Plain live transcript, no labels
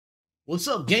What's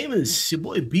up, gamers? Your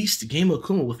boy Beast Gamer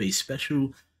Kuma with a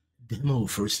special demo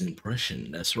first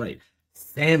impression. That's right,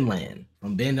 Sandland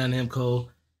from Bandai Namco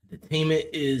Entertainment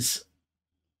is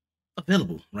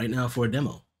available right now for a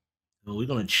demo. So we're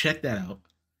gonna check that out,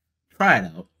 try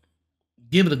it out,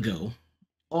 give it a go,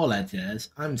 all that jazz.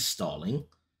 I'm stalling,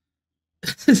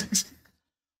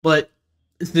 but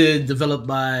it's developed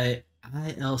by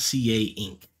ILCA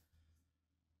Inc.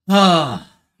 Ah,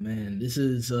 man, this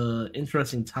is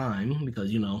interesting time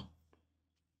because Kira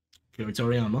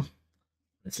Toriyama,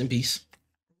 rest in peace,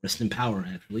 rest in power,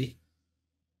 actually.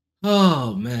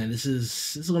 Oh man, this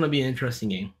is gonna be an interesting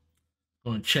game.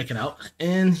 Gonna check it out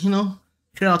and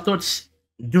share our thoughts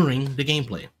during the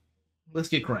gameplay. Let's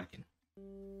get cracking.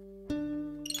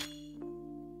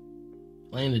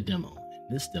 Playing the demo.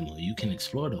 In this demo, you can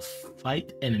explore and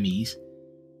fight enemies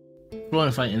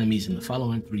in the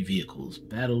following 3 vehicles: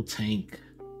 battle tank,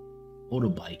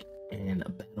 motorbike, and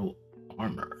battle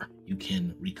armor. You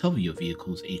can recover your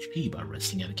vehicle's HP by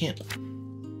resting at a camp.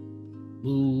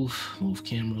 Move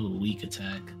camera, weak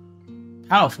attack,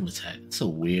 powerful attack. It's so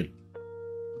weird.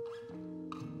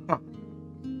 Huh.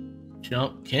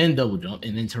 Jump, can double jump,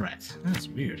 and interact. That's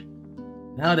weird.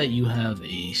 Now that you have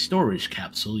a storage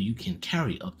capsule, you can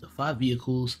carry up to 5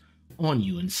 vehicles on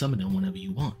you and summon them whenever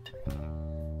you want.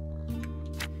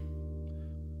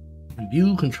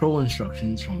 View control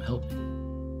instructions from help.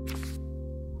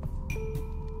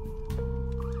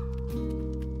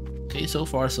 Okay, so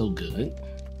far so good.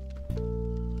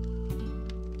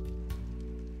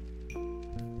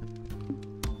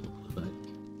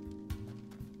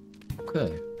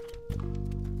 Okay.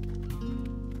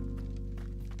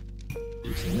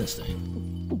 Using this thing.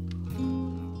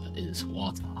 That is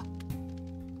water.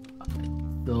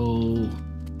 So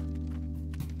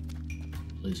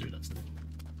laser dust.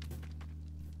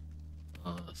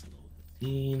 That's level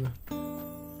 15.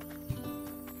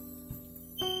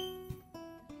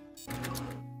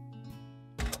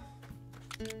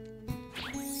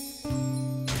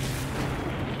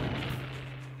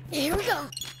 Here we go.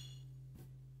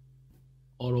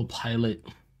 Autopilot.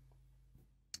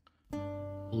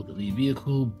 Hold the lead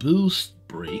vehicle. Boost.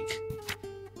 Brake.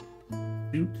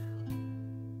 Shoot.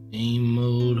 Aim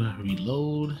mode.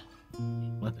 Reload.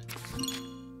 Weapon.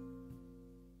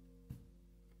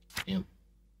 Damn.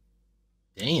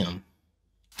 Damn.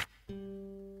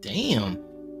 Damn.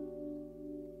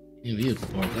 In vehicle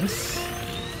part. That's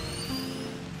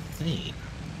insane.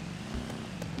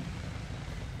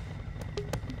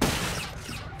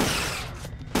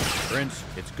 Prince,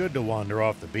 it's good to wander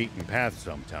off the beaten path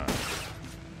sometimes.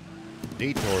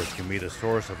 Detours can be the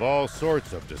source of all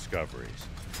sorts of discoveries.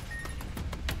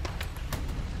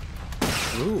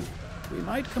 True. We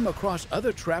might come across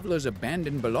other travelers'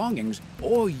 abandoned belongings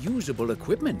or usable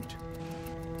equipment.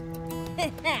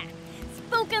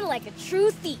 Spoken like a true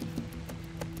thief.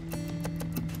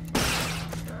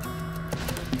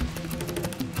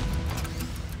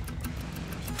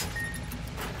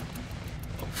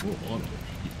 Oh, full auto.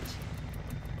 Jesus.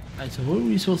 Alright, so where are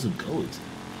we supposed to go to?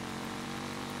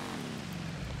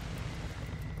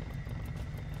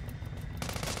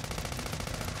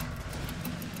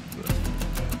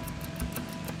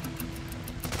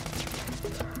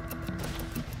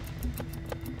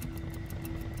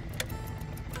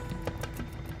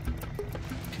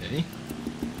 Okay.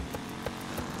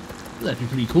 This is actually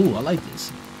pretty cool. I like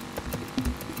this.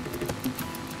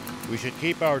 We should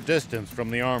keep our distance from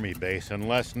the army base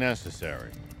unless necessary.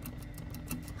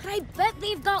 But I bet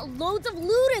they've got loads of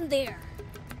loot in there.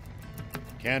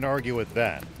 Can't argue with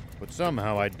that, but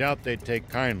somehow I doubt they'd take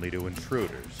kindly to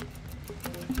intruders.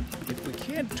 If we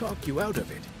can't talk you out of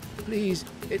it, please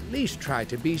at least try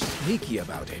to be sneaky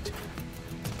about it.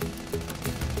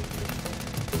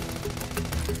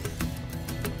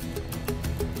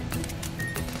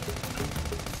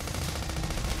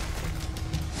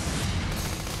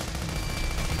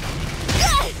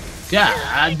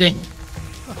 God dang.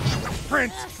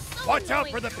 Prince, watch out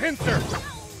for the pincer!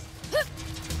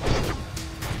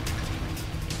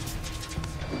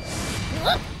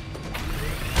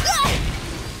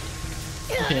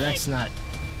 Okay, that's not.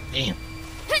 Damn.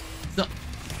 So-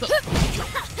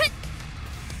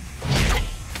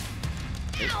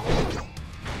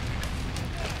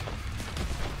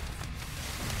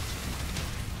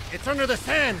 It's under the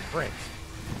sand, Prince.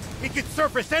 It could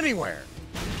surface anywhere.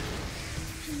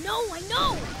 I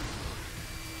know.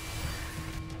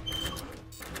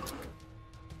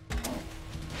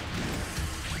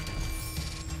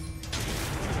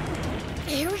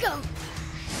 Here we go.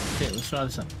 Okay, let's try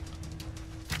this out.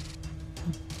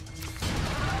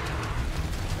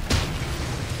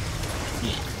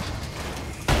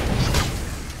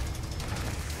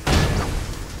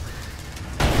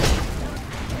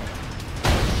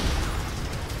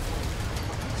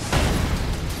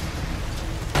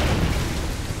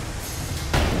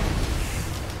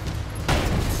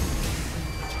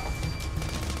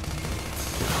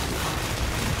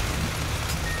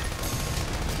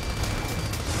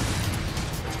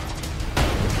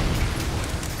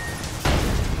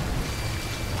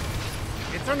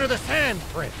 It's under the sand,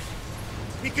 Prince.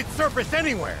 He could surface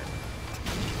anywhere.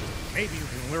 Maybe you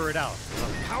can lure it out with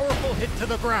a powerful hit to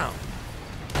the ground.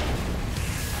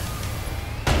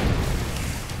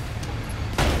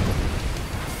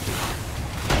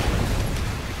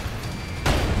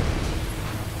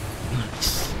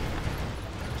 Nice.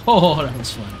 Oh, that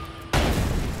was fun.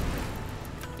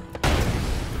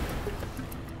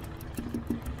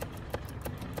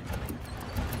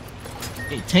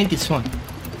 Hey, tank is fun.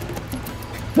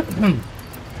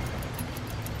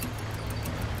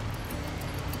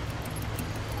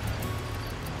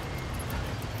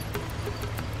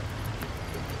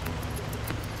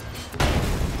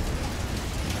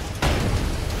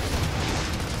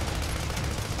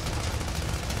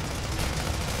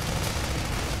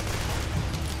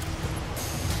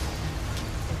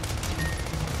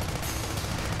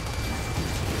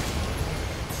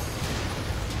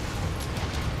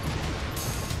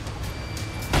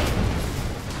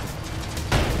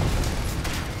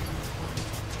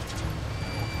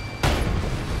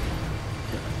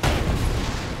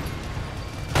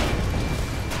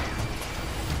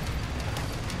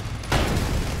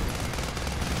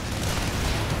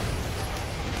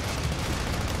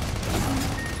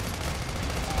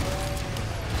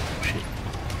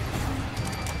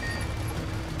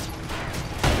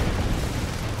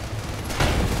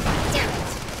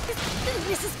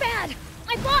 This is bad!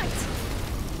 I bumped!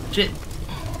 Shit.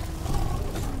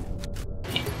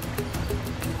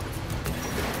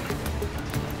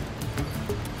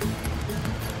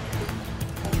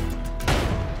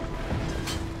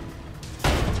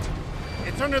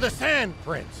 It's under the sand,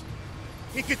 Prince.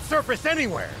 He could surface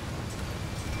anywhere.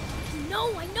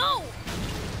 No, I know!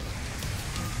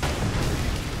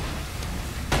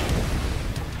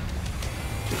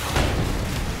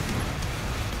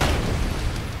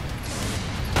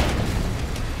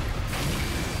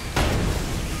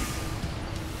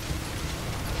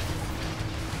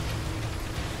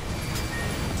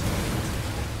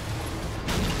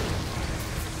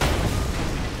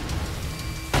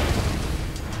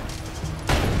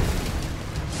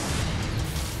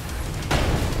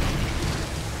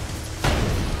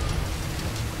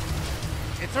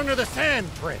 It's under the sand,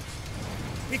 Prince.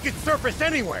 He could surface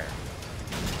anywhere.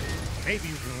 Maybe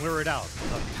you can lure it out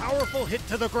with a powerful hit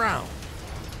to the ground.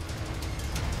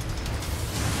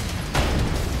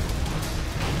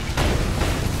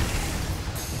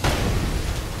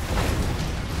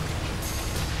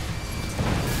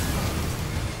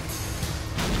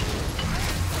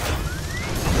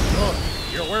 Good.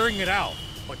 You're wearing it out,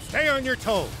 but stay on your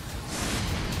toes.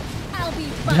 I'll be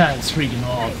fine. That's freaking I'm a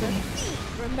awesome.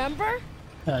 thief, remember?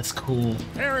 That's cool.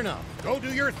 Fair enough. Go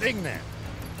do your thing then.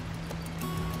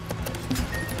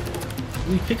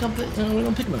 We pick up the. We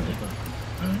don't pick up anything.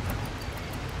 Alright.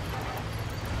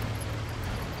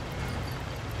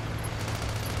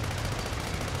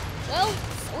 Well,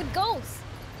 so it goes.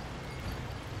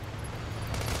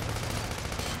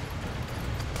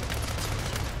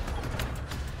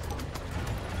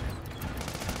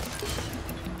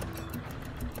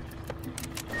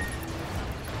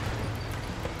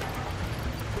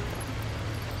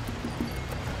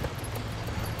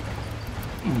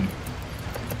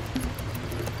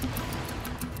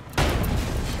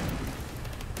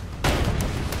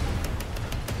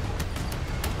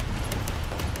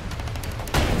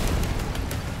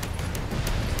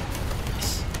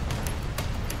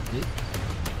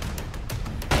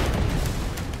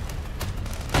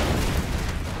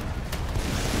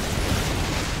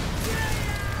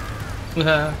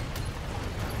 Uh,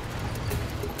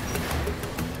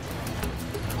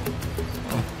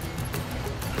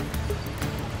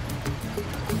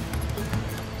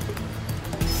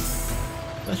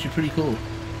 That's actually pretty cool.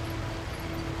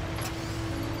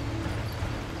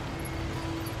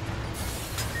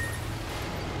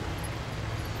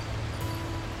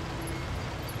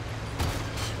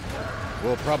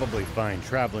 We'll probably find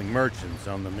traveling merchants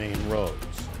on the main roads.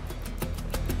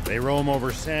 They roam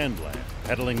over Sandland,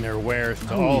 peddling their wares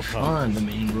to all Fun, comers. the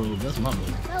main road. That's my book.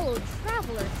 Fellow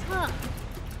travelers, huh?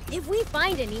 If we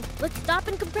find any, let's stop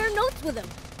and compare notes with them.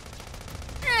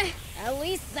 At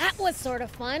least that was sort of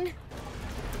fun.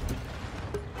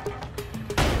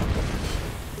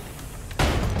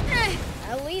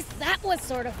 At least that was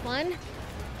sort of fun.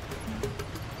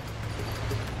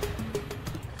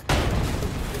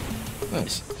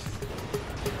 Nice.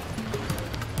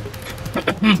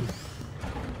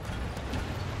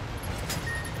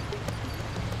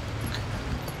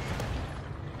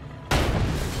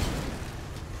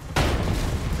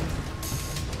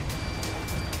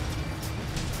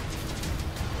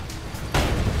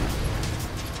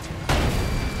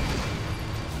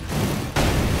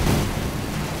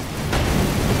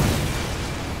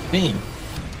 Damn.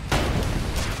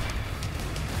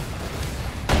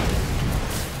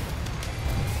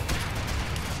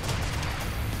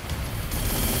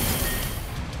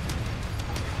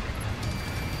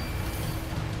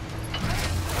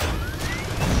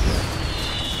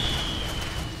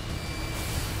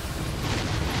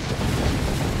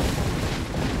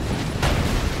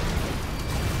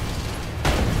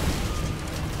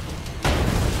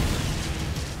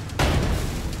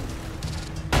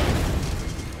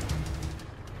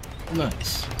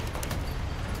 Nice.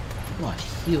 Oh, I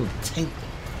healed tank.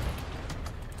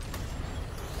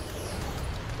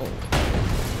 Oh.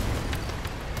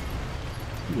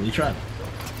 You really tried.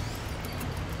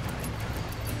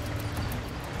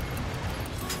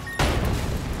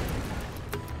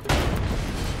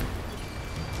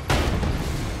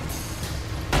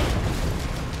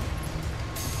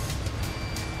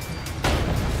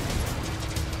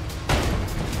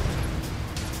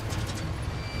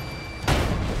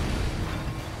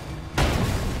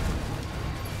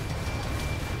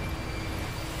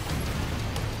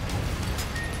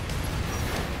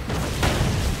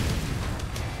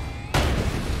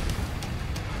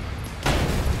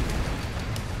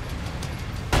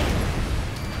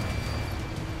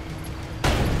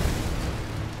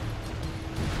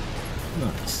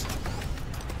 Nice.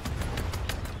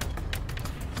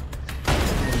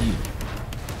 What are you?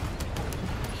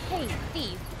 Hey,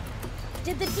 Thief.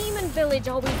 Did the demon village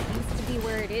always used to be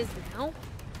where it is now?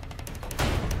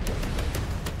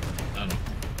 I don't know.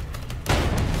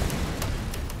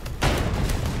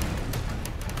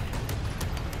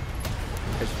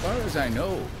 As far as I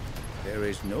know, there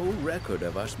is no record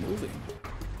of us moving.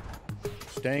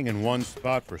 Staying in one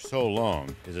spot for so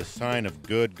long is a sign of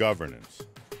good governance.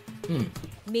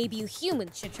 Maybe you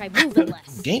humans should try moving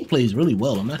less. Gameplay is really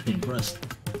well. I'm actually impressed.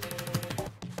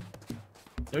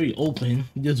 Very open.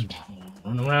 You just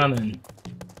run around and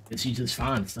guess you just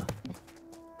find stuff.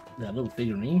 That little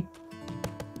figurine.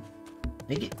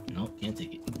 Take it? No, can't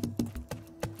take it.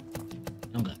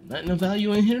 Don't got nothing of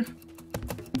value in here.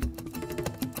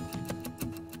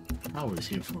 Power is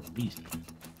here for a reason.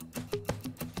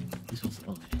 You're supposed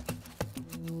to, okay.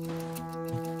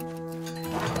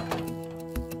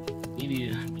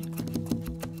 Media.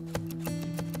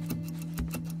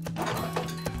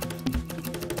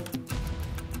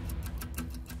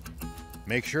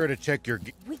 Make sure to check your...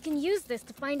 We can use this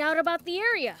to find out about the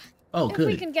area. Oh, If we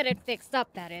good. can get it fixed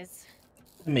up, that is.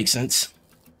 That makes sense.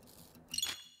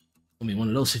 I mean, one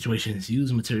of those situations,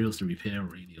 use materials to repair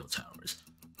radio towers.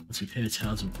 Once repair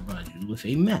towers will provide you with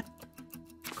a map.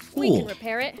 We can Cool.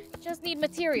 repair it. Just need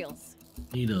materials.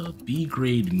 Need a B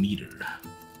grade meter.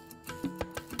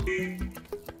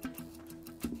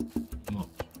 Come on.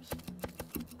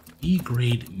 B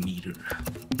grade meter.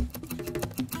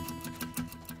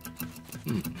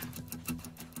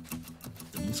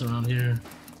 What's around here?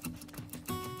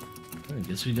 I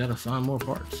guess we gotta find more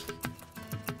parts.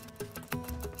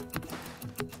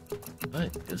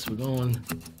 Alright, guess we're going.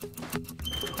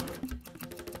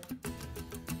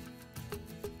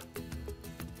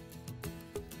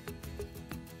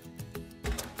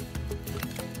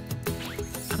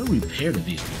 How do we repair the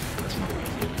vehicle? That's my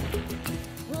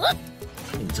Huh? I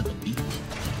think it took a beat.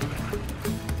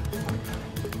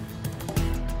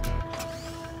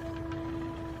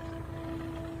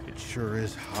 It sure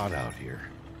is hot out here.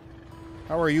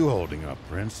 How are you holding up,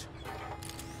 Prince?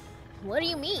 What do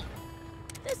you mean?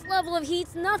 This level of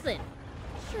heat's nothing.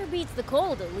 Sure beats the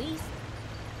cold, at least.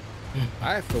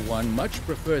 I, for one, much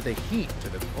prefer the heat to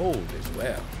the cold as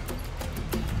well.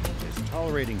 Is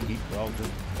tolerating heat well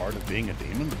just part of being a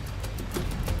demon?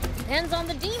 Depends on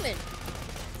the demon.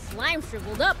 Slime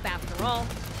shriveled up, after all.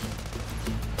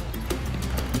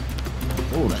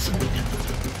 Oh, that's a big one.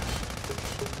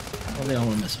 Oh, they all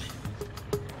want to mess with me.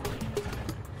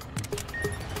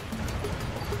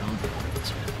 Down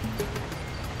this way.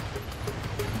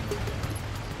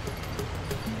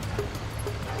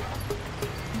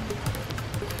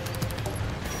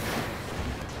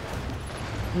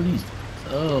 What are these?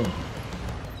 Oh.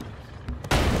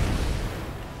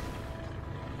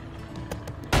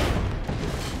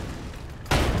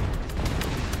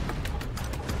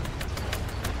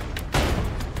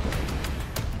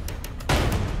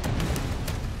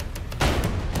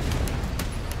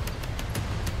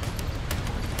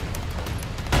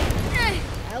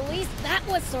 At least that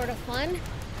was sort of fun.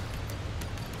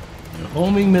 They're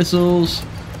homing missiles.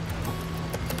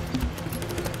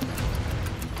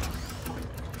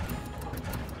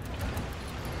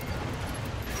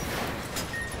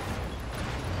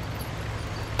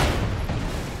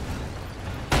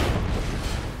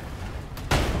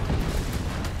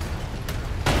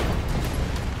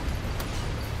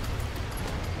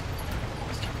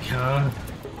 huh?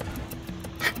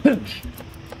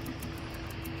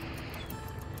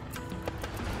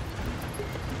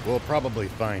 We'll probably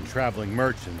find traveling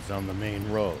merchants on the main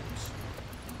roads.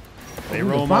 They We can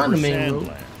roam find over the main road.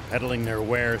 Sandland, peddling their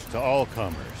wares to all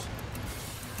comers.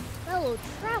 Fellow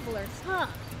travelers, huh?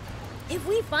 If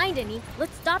we find any,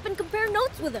 let's stop and compare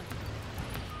notes with them.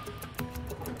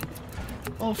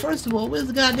 Well, first of all, where's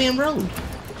the goddamn road?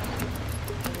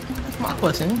 That's my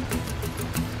question.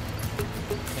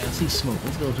 Yeah, I see smoke.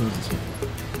 Let's go towards the smoke.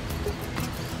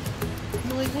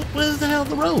 I'm like, where's the hell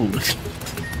the road?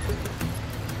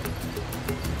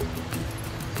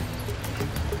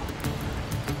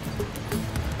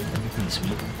 That'd be pretty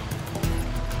sweet.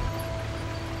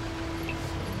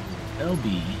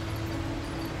 LB.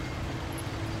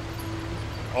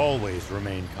 Always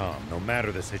remain calm, no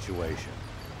matter the situation.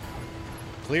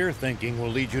 Clear thinking will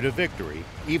lead you to victory,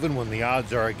 even when the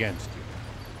odds are against you.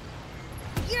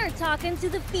 You're talking to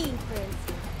the Fiend Prince.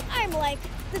 I'm like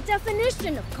the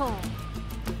definition of calm.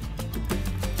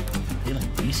 They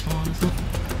like respawn or something?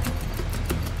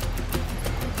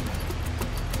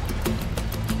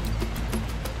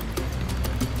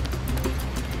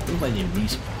 Looks like they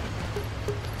respawn.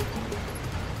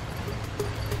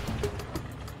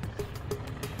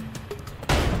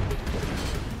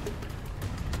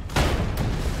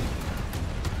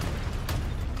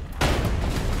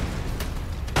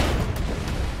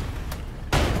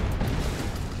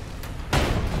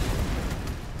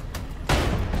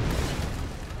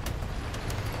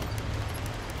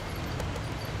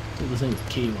 So this ain't the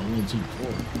cave I went to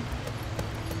before.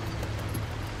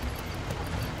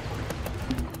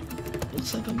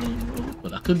 Looks like a main road,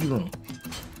 but I could be wrong.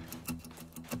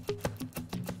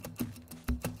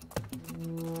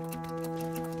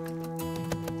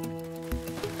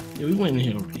 Yeah, we went in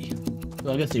here already.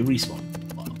 Well, I guess they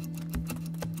respawned. Wow.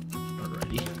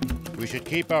 Alrighty. We should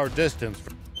keep our distance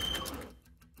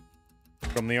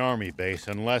from the army base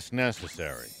unless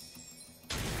necessary.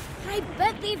 I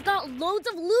bet they've got loads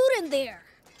of loot in there.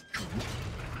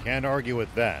 Can't argue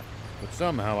with that, but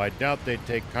somehow I doubt they'd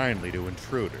take kindly to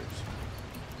intruders.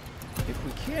 If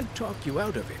we can't talk you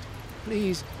out of it,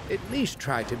 please at least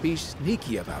try to be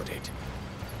sneaky about it.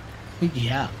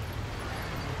 Yeah.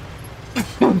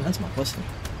 That's my question.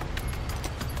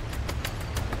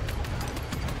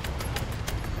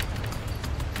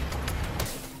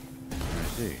 I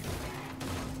see.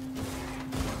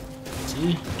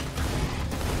 See?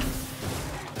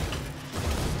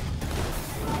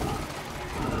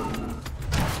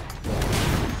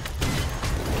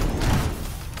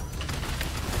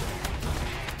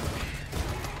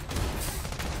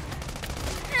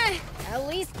 At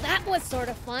least that was sort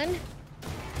of fun.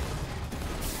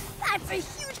 That's a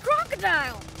huge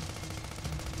crocodile!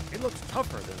 It looks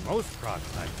tougher than most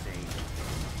crocs I've seen.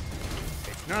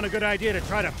 It's not a good idea to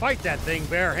try to fight that thing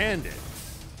barehanded.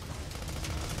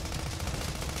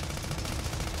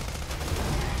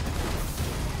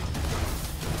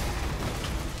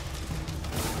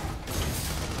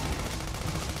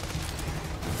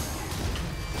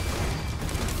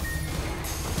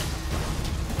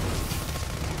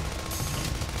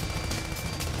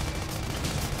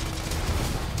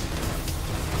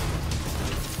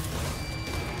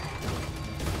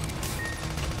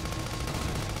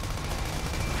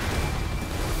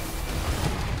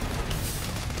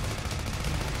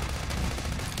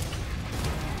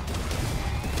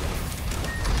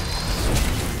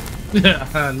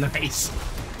 Nice.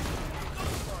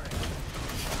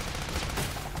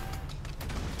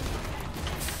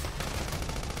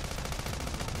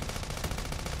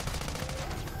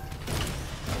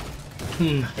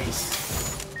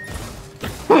 Nice.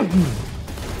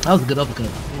 That was a good uppercut.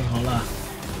 I'm not gonna lie.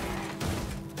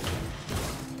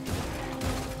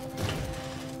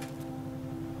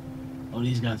 Oh,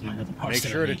 these guys might have the parts.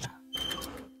 Make sure to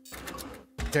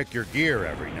check your gear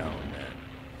every now and then.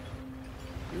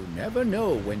 You never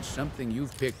know when something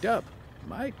you've picked up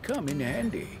might come in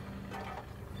handy.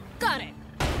 Got it.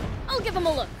 I'll give him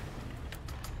a look.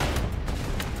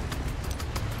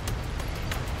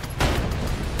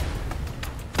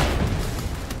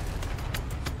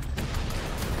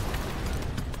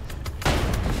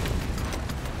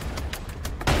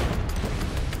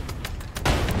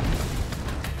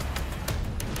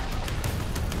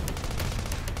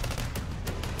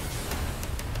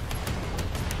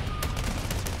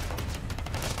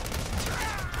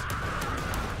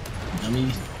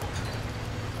 Dummies.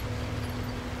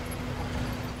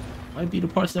 Might be the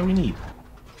parts that we need.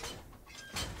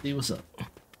 See what's up.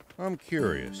 I'm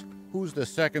curious, who's the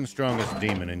second strongest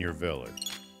demon in your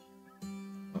village?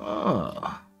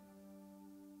 Ah.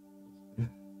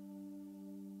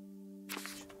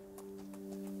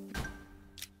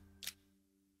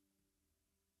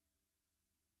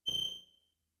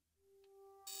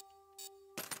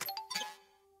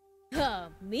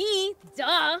 Me?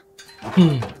 Duh.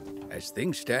 As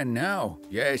things stand now,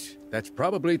 yes, that's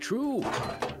probably true.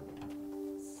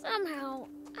 Somehow,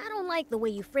 I don't like the way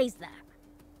you phrase that.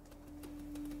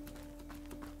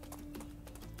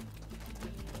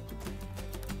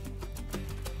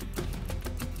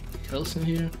 Else in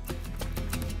here?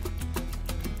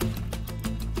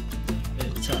 Yeah,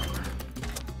 the tower.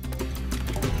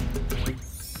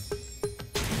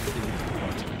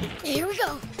 Here we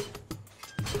go.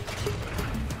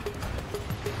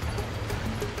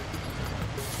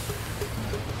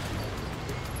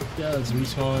 Yeah, it's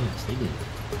respawn. Yes, they did.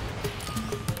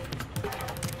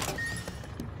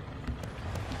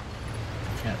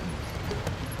 Captain.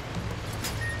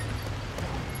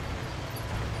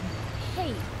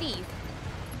 Hey, Thief.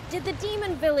 Did the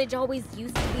demon village always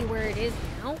used to be where it is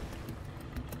now?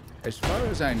 As far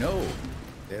as I know,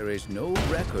 there is no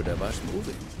record of us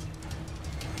moving.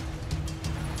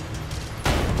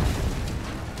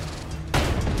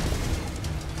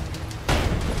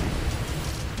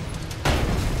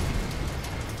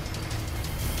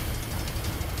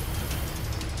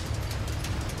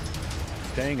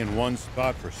 Staying in one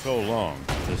spot for so long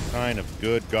is a sign of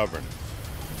good governance.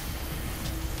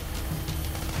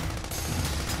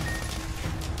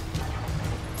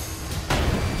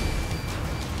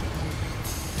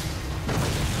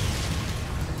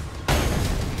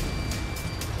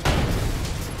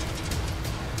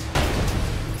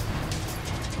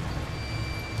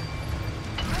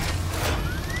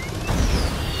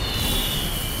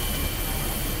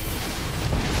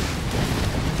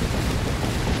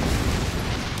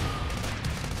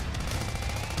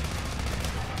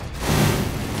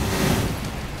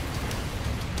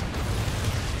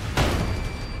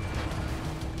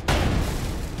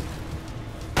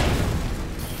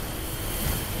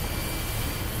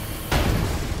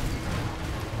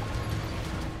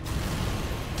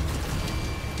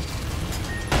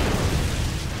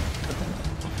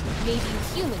 Maybe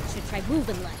humans should try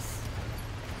moving less.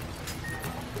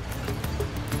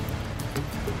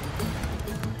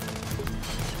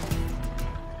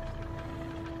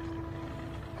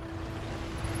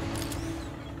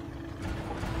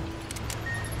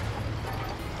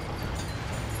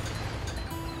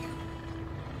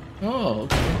 Oh,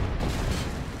 okay.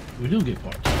 We do get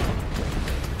parts.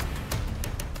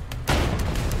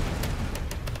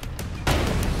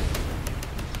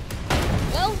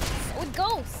 Well, so it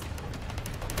goes.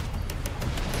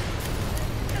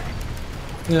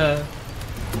 Yeah.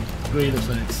 Great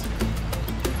effects.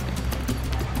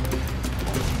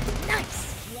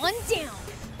 Nice! One down.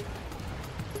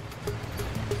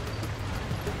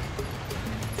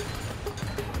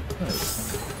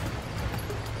 Nice.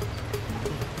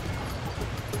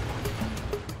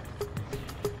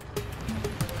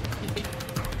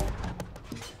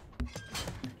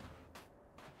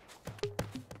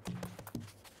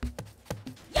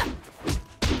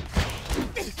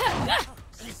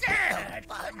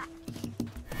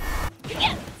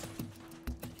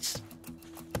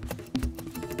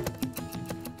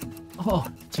 Oh,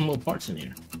 some more parts in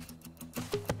here.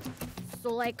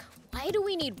 So, like, why do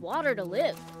we need water to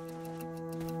live?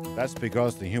 That's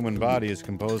because the human body is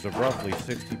composed of roughly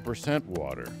 60%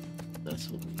 water. That's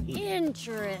what we need.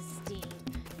 Interesting.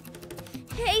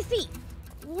 Hey, Thief,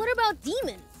 what about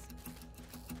demons?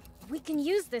 We can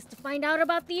use this to find out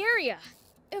about the area.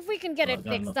 If we can get Oh, it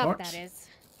got fixed enough up, parts? that is.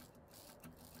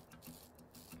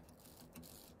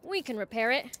 We can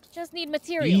repair it. Just need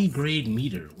materials. B-grade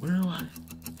meter. Where am I?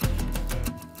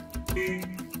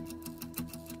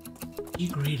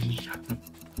 B-grade meter.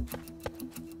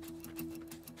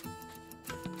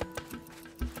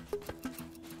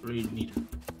 Grade meter.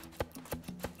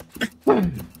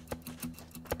 Alright,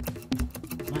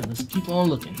 let's keep on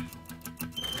looking.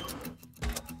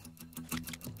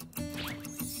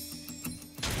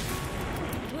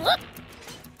 Whoop!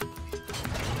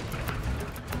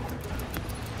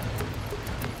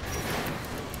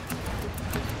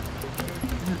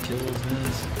 Kill those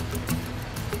guys.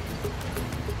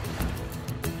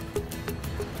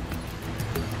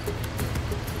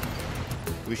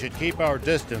 We should keep our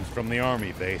distance from the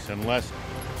army base unless...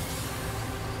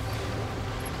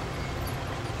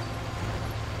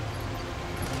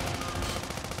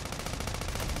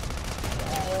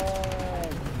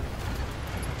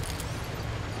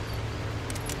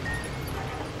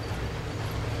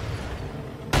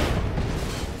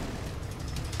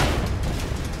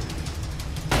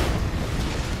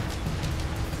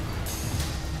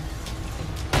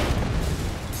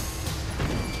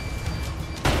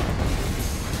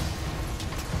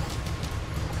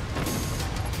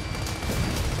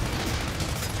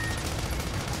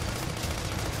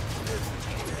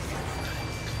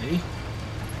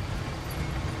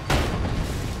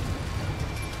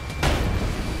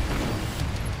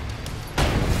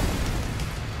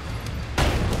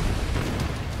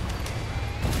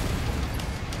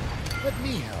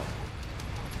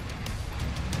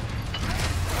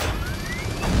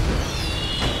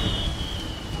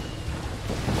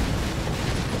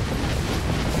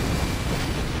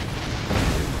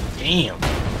 Damn.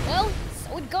 Well,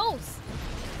 so it goes.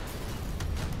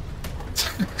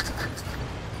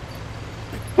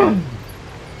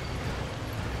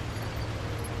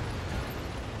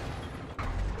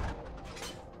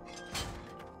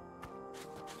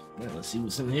 Well, let's see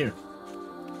what's in here.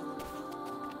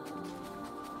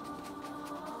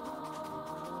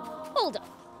 Hold up.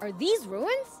 Are these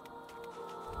ruins?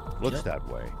 Looks Yep. that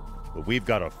way. But we've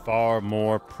got a far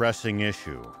more pressing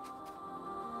issue.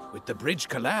 With the bridge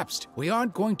collapsed, we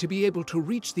aren't going to be able to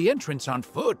reach the entrance on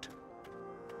foot.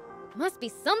 Must be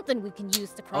something we can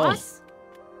use to cross.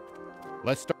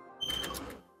 Let's start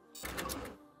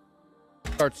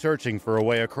searching for a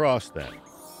way across then.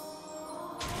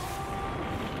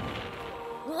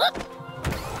 Whoop.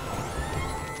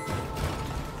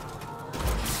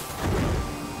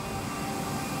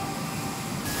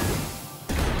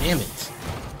 Damn it.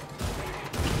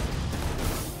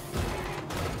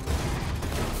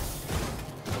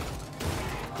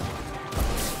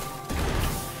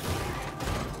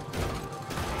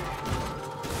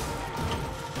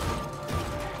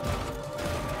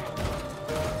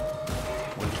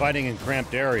 When fighting in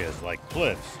cramped areas like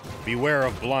cliffs, beware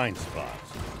of blind spots.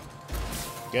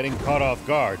 Getting caught off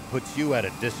guard puts you at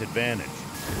a disadvantage.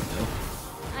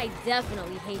 I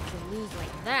definitely hate to lose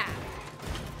like that.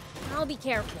 I'll be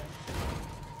careful.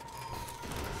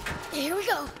 Here we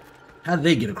go. How did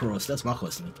they get across? That's my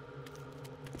question.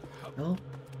 Hello?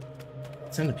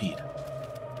 Centipede.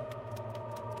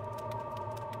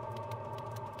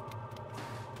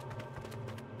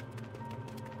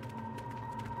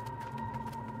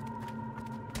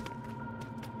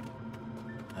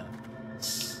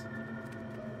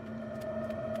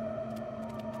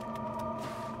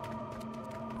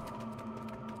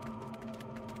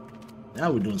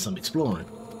 Now we're doing some exploring.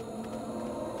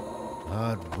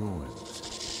 Odd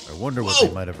ruins. I wonder what Whoa!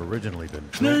 they might have originally been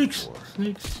built Snakes! for.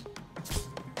 Snakes.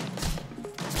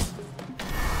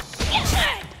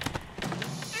 Ow!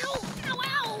 Ow!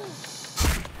 Ow!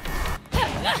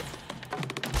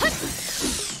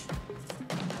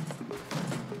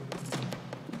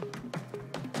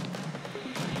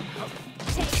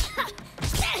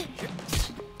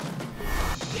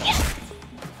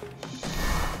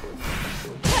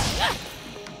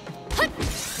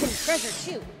 Hidden treasure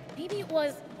too. Maybe it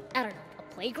was, I don't know,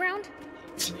 a playground?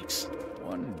 Snakes.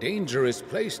 One dangerous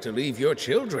place to leave your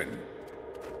children.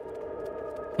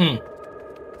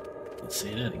 Let's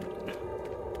say that again.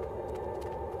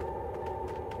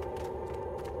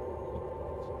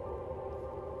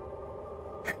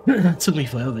 It took me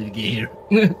forever to get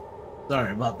here.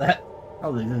 Sorry about that. I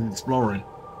was just exploring.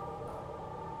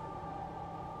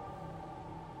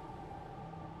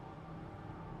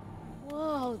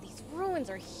 Whoa, these ruins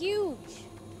are huge.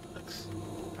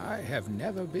 I have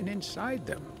never been inside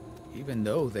them, even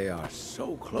though they are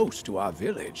so close to our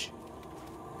village.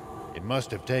 It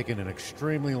must have taken an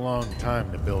extremely long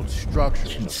time to build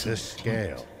structures of this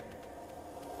scale.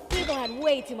 People had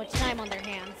way too much time on their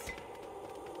hands.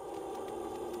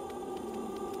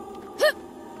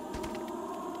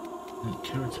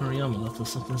 Karatoriyama left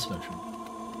us something special.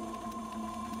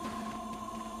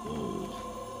 Whoa.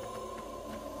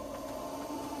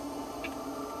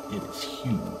 It is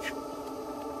huge.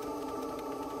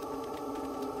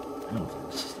 I don't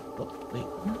think this is... Oh, wait.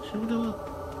 What should we do?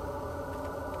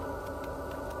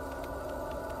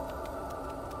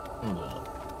 We'll go up.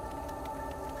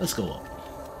 Let's go up.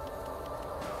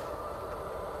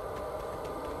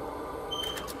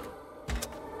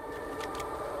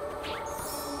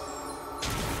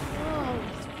 Whoa,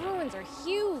 these ruins are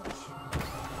huge.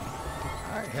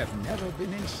 I have never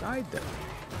been inside them,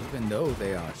 even though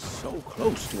they are so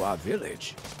close to our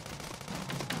village.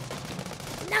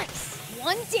 Nice!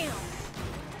 One down.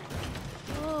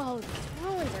 Whoa, these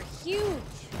ruins are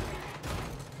huge.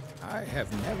 I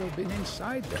have never been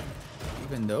inside them,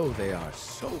 even though they are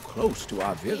so close to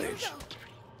our village.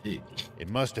 Hey, It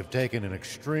must have taken an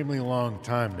extremely long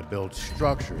time to build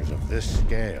structures of this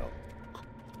scale.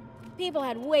 People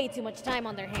had way too much time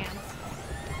on their hands.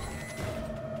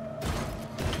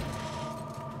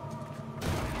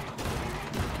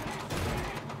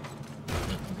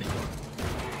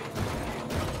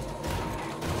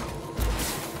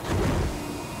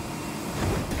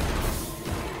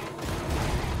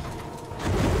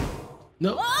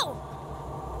 no. Whoa!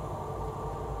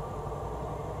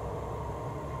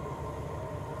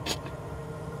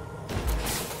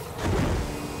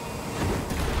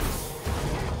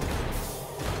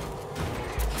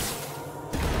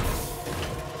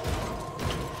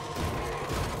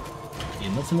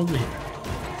 Yeah, nothing over here.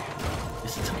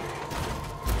 It's a tunnel.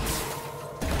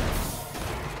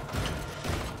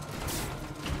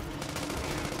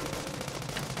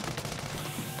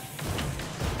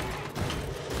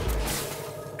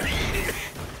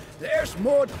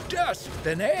 more dust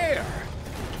than air.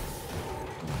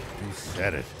 You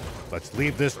said it. Let's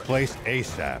leave this place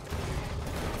ASAP.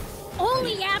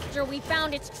 Only after we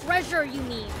found its treasure, you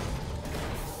mean?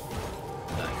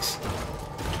 Nice.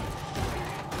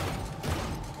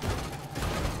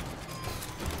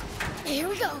 Here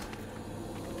we go.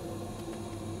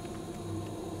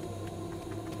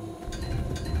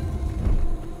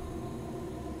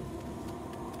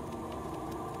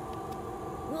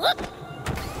 Whoop.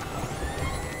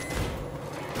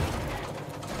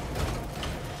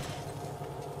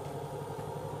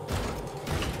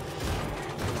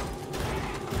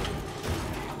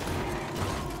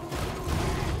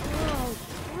 Whoa,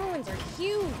 these ruins are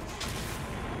huge.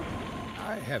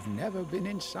 I have never been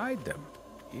inside them,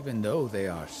 even though they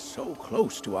are so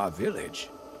close to our village.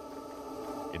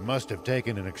 It must have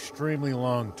taken an extremely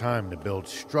long time to build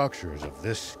structures of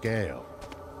this scale.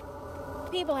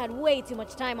 People had way too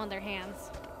much time on their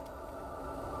hands.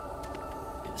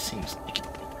 It seems like it.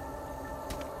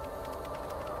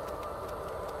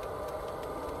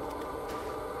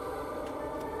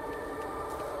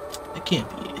 That can't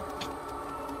be it.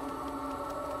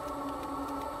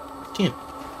 Can't be.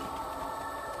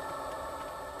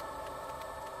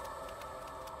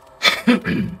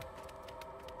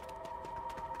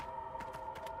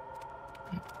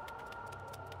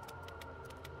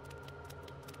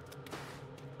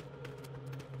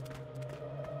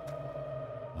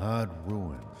 Odd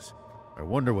ruins. I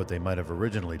wonder what they might have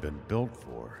originally been built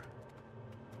for.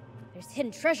 There's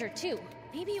hidden treasure, too.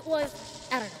 Maybe it was,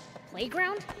 I don't know, a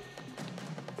playground?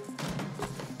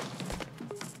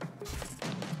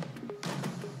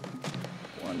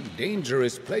 One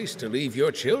dangerous place to leave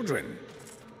your children.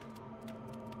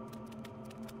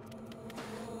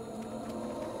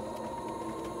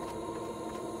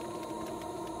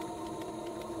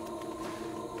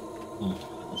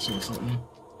 Oh, I saw something.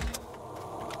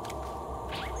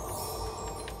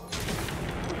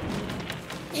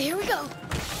 Here we go.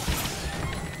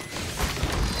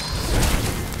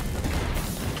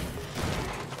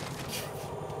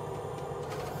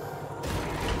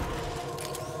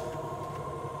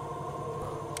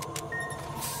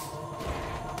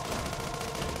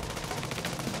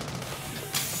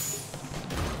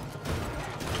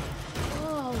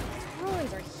 Whoa, these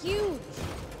ruins are huge.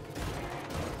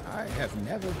 I have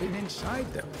never been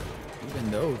inside them, even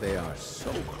though they are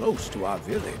so close to our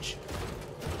village.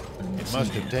 It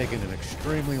must have taken an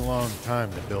extremely long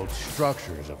time to build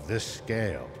structures of this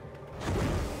scale.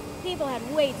 People had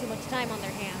way too much time on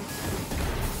their hands.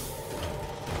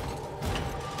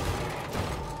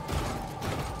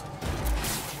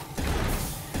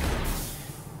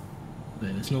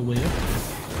 There's no way up there.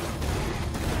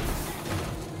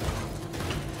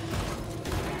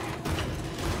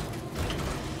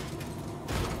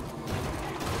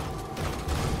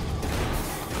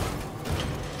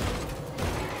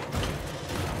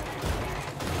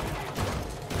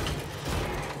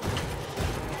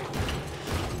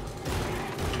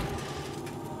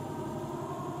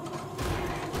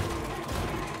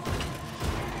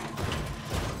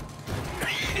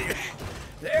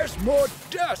 There's more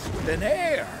dust than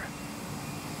air.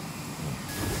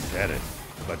 Said it.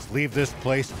 Let's leave this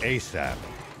place ASAP.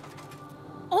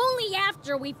 Only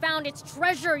after we found its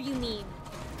treasure, you mean?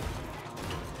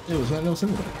 It was not no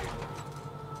symbol.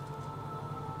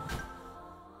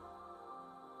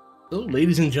 So,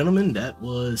 ladies and gentlemen, that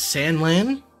was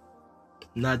Sandland.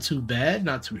 Not too bad,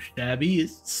 not too shabby. It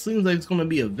seems like it's going to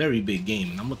be a very big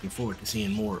game, and I'm looking forward to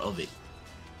seeing more of it.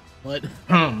 But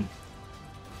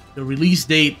the release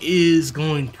date is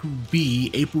going to be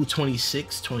April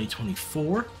 26,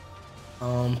 2024.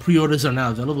 Pre-orders are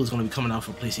now available. It's going to be coming out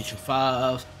for PlayStation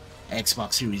 5,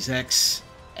 Xbox Series X,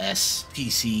 S,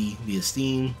 PC via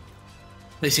Steam,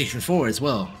 PlayStation 4 as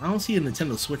well. I don't see a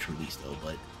Nintendo Switch release though,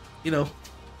 but you know,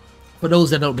 for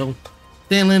those that don't know,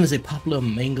 Sandland is a popular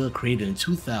manga created in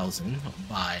 2000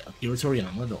 by Akira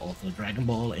Toriyama, the author of Dragon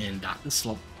Ball and Dr.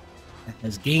 Slump, that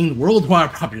has gained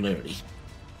worldwide popularity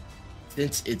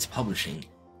since its publishing.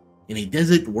 In a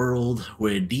desert world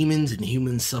where demons and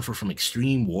humans suffer from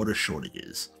extreme water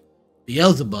shortages,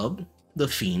 Beelzebub, the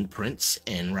Fiend Prince,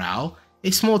 and Rao,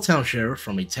 a small town sheriff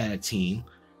from a tag team,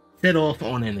 set off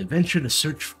on an adventure to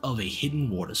search of a hidden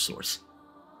water source.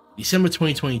 December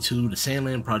 2022, the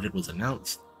Sandland project was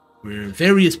announced, where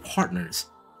various partners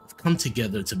have come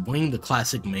together to bring the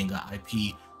classic manga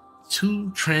IP to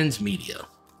transmedia.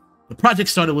 The project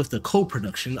started with the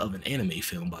co-production of an anime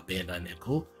film by Bandai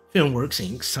Namco, Filmworks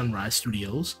Inc., Sunrise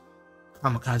Studios,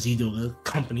 Kamikaze Doga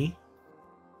Company,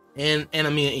 and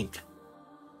Anime Inc.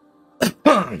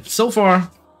 So far,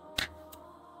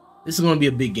 this is going to be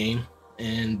a big game,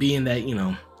 And being that, you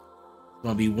know,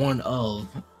 gonna be one of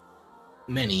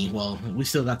many. Well, we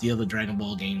still got the other Dragon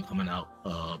Ball game coming out,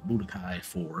 Budokai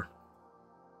 4.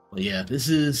 But yeah, this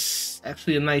is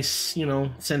actually a nice, you know,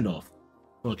 send off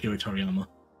for Akira Toriyama.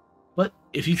 But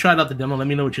if you tried out the demo, let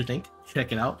me know what you think.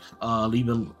 Check it out. Leave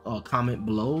a comment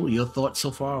below your thoughts so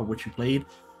far, what you played,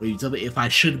 or if I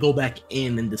should go back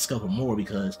in and discover more,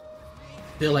 because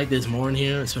I feel like there's more in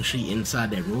here, especially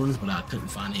inside that ruins, but I couldn't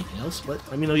find anything else. But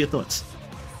let me know your thoughts.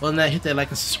 Other than that, hit that like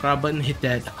and subscribe button, hit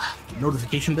that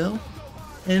notification bell,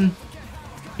 and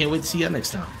can't wait to see you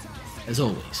next time. As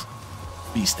always,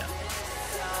 be stout.